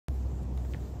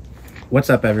What's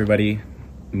up, everybody?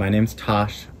 My name's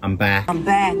Tosh. I'm back.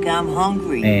 I'm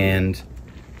hungry. And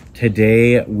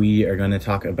today we are going to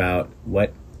talk about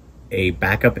what a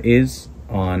backup is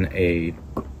on a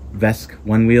VESC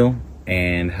Onewheel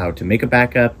and how to make a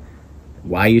backup,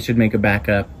 why you should make a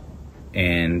backup,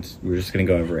 and we're just going to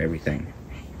go over everything.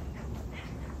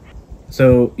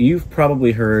 So you've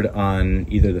probably heard on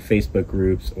either the Facebook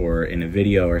groups or in a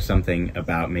video or something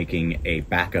about making a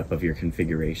backup of your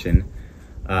configuration.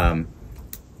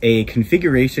 A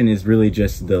configuration is really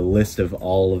just the list of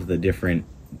all of the different,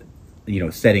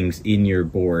 settings in your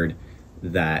board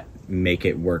that make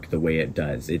it work the way it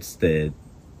does. It's the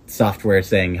software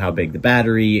saying how big the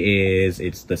battery is.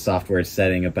 It's the software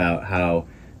setting about how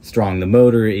strong the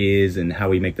motor is and how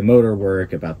we make the motor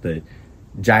work, about the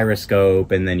gyroscope,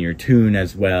 and then your tune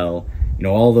as well.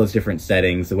 All those different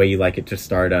settings, the way you like it to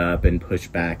start up and push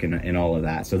back and all of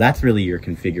that. So that's really your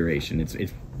configuration. It's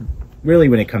really,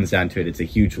 when it comes down to it, it's a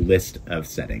huge list of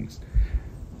settings.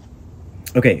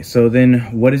 Okay, so then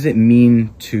what does it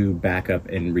mean to back up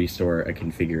and restore a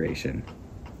configuration?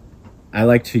 I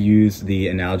like to use the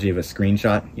analogy of a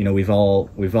screenshot.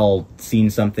 We've all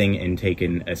seen something and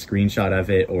taken a screenshot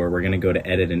of it, or we're gonna go to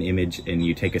edit an image and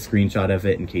you take a screenshot of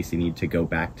it in case you need to go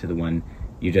back to the one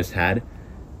you just had.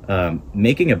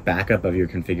 Making a backup of your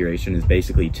configuration is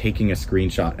basically taking a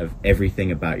screenshot of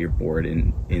everything about your board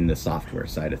in the software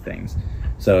side of things.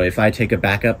 So if I take a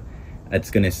backup,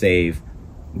 it's going to save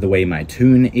the way my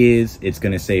tune is, it's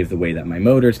going to save the way that my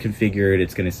motor is configured,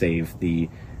 it's going to save the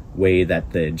way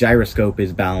that the gyroscope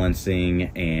is balancing,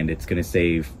 and it's going to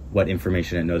save what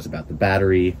information it knows about the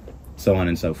battery, so on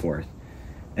and so forth.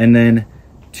 And then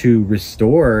to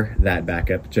restore that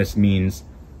backup just means,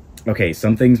 okay,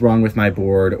 something's wrong with my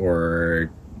board, or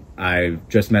I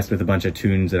just messed with a bunch of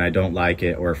tunes and I don't like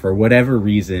it, or for whatever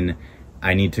reason,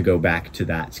 I need to go back to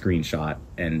that screenshot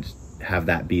and have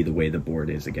that be the way the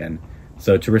board is again.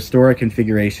 So to restore a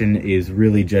configuration is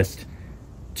really just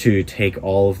to take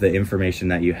all of the information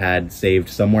that you had saved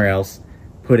somewhere else,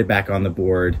 put it back on the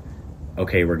board.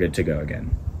 Okay, we're good to go again.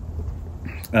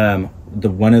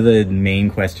 One of the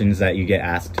main questions that you get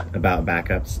asked about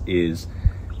backups is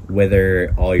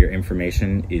whether all your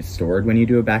information is stored when you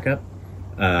do a backup,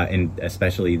 and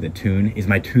especially the tune. Is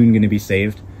my tune going to be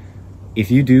saved?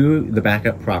 If you do the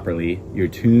backup properly, your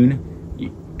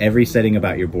tune, every setting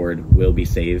about your board will be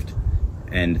saved,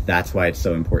 and that's why it's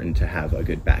so important to have a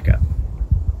good backup.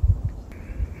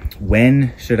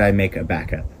 When should I make a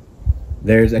backup?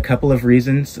 There's a couple of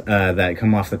reasons that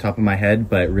come off the top of my head,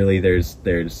 but really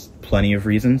there's plenty of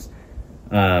reasons.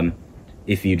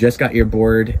 If you just got your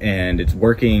board and it's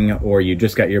working, or you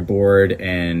just got your board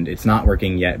and it's not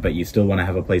working yet, but you still want to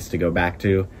have a place to go back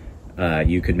to,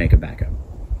 you could make a backup.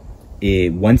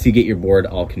 Once you get your board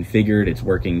all configured, it's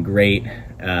working great,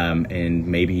 and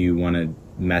maybe you want to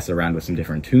mess around with some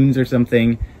different tunes or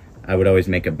something, I would always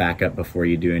make a backup before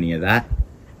you do any of that.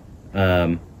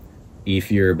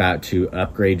 If you're about to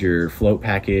upgrade your float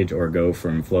package or go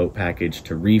from float package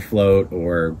to refloat,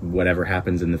 or whatever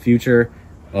happens in the future,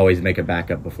 always make a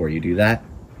backup before you do that.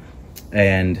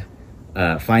 And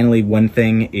finally, one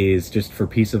thing is just for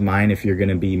peace of mind, if you're going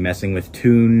to be messing with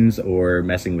tunes or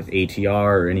messing with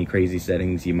ATR or any crazy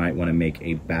settings, you might want to make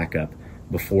a backup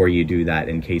before you do that,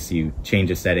 in case you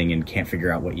change a setting and can't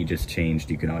figure out what you just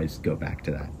changed. You can always go back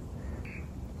to that.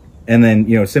 And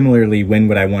then, similarly, when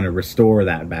would I want to restore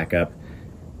that backup?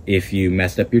 If you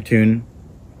messed up your tune,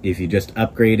 if you just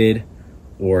upgraded,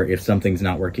 or if something's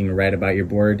not working right about your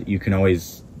board, you can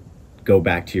always go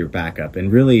back to your backup.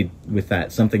 And really, with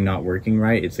that something not working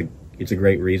right, it's a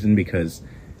great reason, because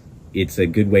it's a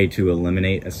good way to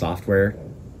eliminate a software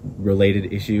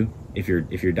related issue. If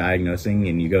you're diagnosing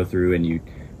and you go through and you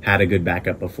had a good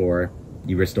backup before,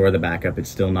 you restore the backup, it's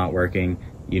still not working,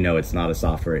 it's not a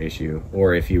software issue.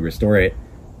 Or if you restore it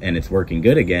and it's working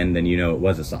good again, then it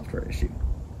was a software issue.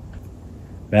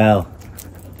 Well,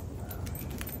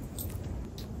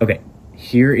 okay,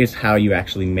 here is how you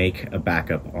actually make a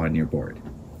backup on your board.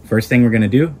 First thing we're going to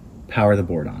do, power the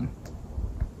board on.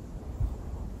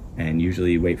 And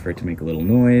usually you wait for it to make a little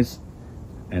noise,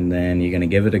 and then you're going to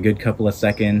give it a good couple of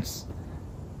seconds.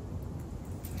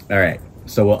 All right,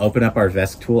 so we'll open up our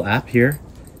VESC tool app here,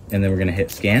 and then we're going to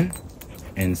hit scan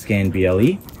and scan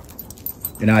BLE.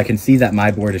 And now I can see that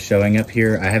my board is showing up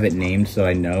here. I have it named so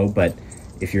I know, but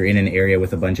if you're in an area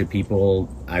with a bunch of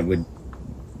people, I would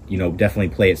definitely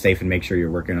play it safe and make sure you're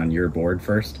working on your board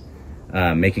first.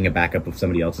 Making a backup of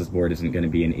somebody else's board isn't going to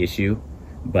be an issue,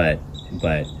 but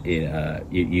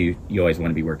you always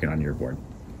want to be working on your board.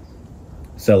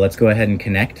 So let's go ahead and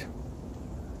connect.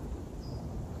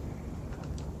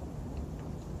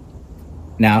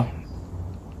 Now,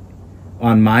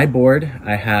 On my board,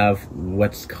 I have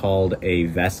what's called a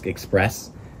VESC Express.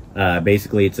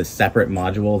 Basically, it's a separate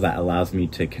module that allows me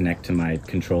to connect to my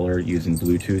controller using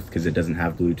Bluetooth, because it doesn't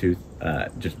have Bluetooth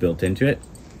just built into it.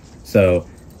 So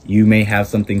you may have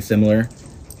something similar.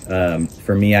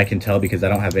 For me, I can tell because I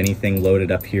don't have anything loaded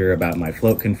up here about my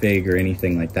float config or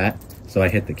anything like that. So I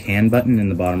hit the CAN button in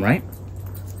the bottom right.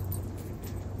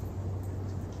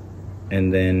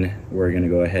 And then we're gonna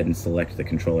go ahead and select the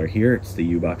controller here. It's the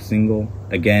U-Box single.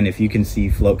 Again, if you can see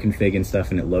float config and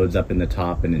stuff and it loads up in the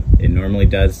top, and it normally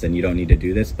does, then you don't need to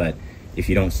do this. But if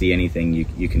you don't see anything,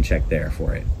 you can check there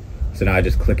for it. So now I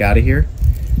just click out of here.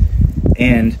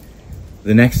 And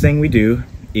the next thing we do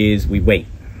is we wait.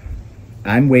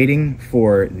 I'm waiting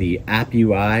for the app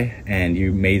UI, and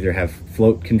you may either have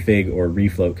float config or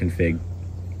refloat config,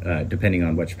 depending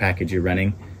on which package you're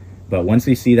running. But once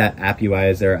we see that app UI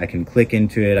is there, I can click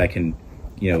into it. I can,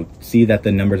 see that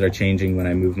the numbers are changing when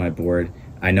I move my board.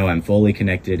 I know I'm fully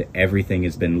connected. Everything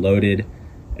has been loaded,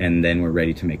 and then we're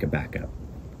ready to make a backup.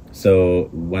 So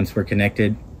once we're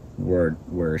connected,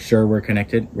 we're sure we're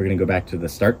connected. We're going to go back to the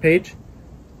start page,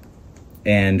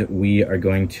 and we are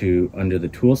going to, under the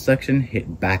tools section,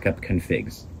 hit backup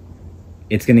configs.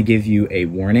 It's going to give you a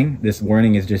warning. This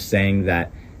warning is just saying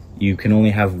that you can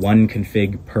only have one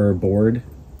config per board,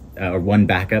 or one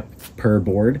backup per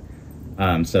board.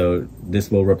 So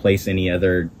this will replace any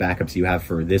other backups you have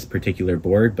for this particular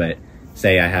board, but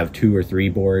say I have 2 or 3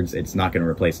 boards, it's not going to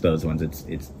replace those ones.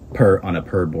 It's on a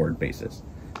per board basis.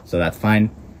 So that's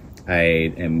fine.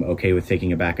 I am okay with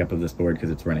taking a backup of this board because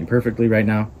it's running perfectly right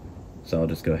now. So I'll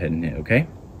just go ahead and hit OK.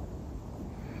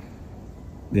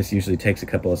 This usually takes a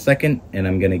couple of seconds, and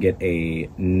I'm going to get a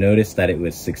notice that it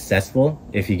was successful.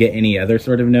 If you get any other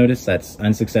sort of notice that's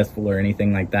unsuccessful or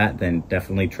anything like that, then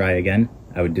definitely try again.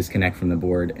 I would disconnect from the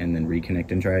board and then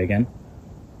reconnect and try again.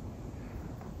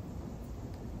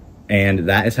 And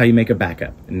that is how you make a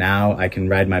backup. Now I can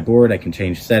ride my board, I can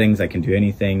change settings, I can do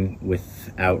anything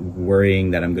without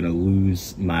worrying that I'm going to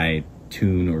lose my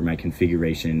tune or my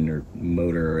configuration or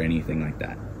motor or anything like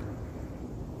that.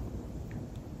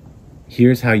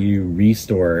 Here's how you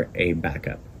restore a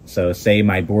backup. So say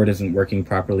my board isn't working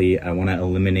properly, I want to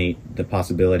eliminate the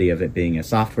possibility of it being a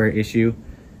software issue.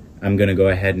 I'm going to go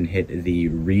ahead and hit the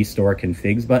Restore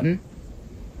Configs button,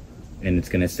 and it's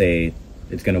going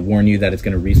to warn you that it's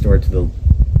going to restore to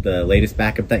the latest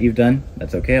backup that you've done.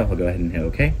 That's okay. I'll go ahead and hit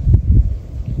OK.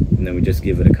 And then we just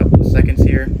give it a couple of seconds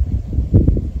here.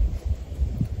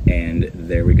 And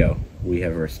there we go. We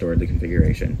have restored the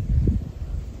configuration.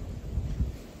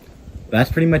 That's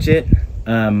pretty much it.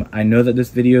 I know that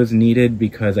this video is needed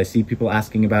because I see people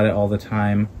asking about it all the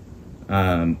time.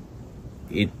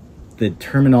 The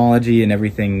terminology and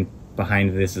everything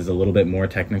behind this is a little bit more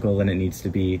technical than it needs to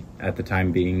be at the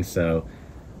time being. So,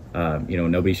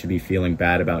 nobody should be feeling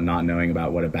bad about not knowing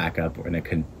about what a backup and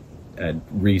a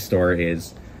restore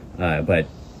is. But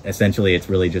essentially, it's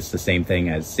really just the same thing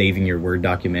as saving your Word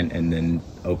document and then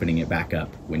opening it back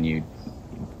up when you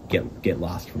get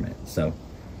lost from it. So.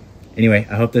 Anyway,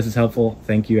 I hope this is helpful.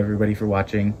 Thank you everybody for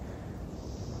watching.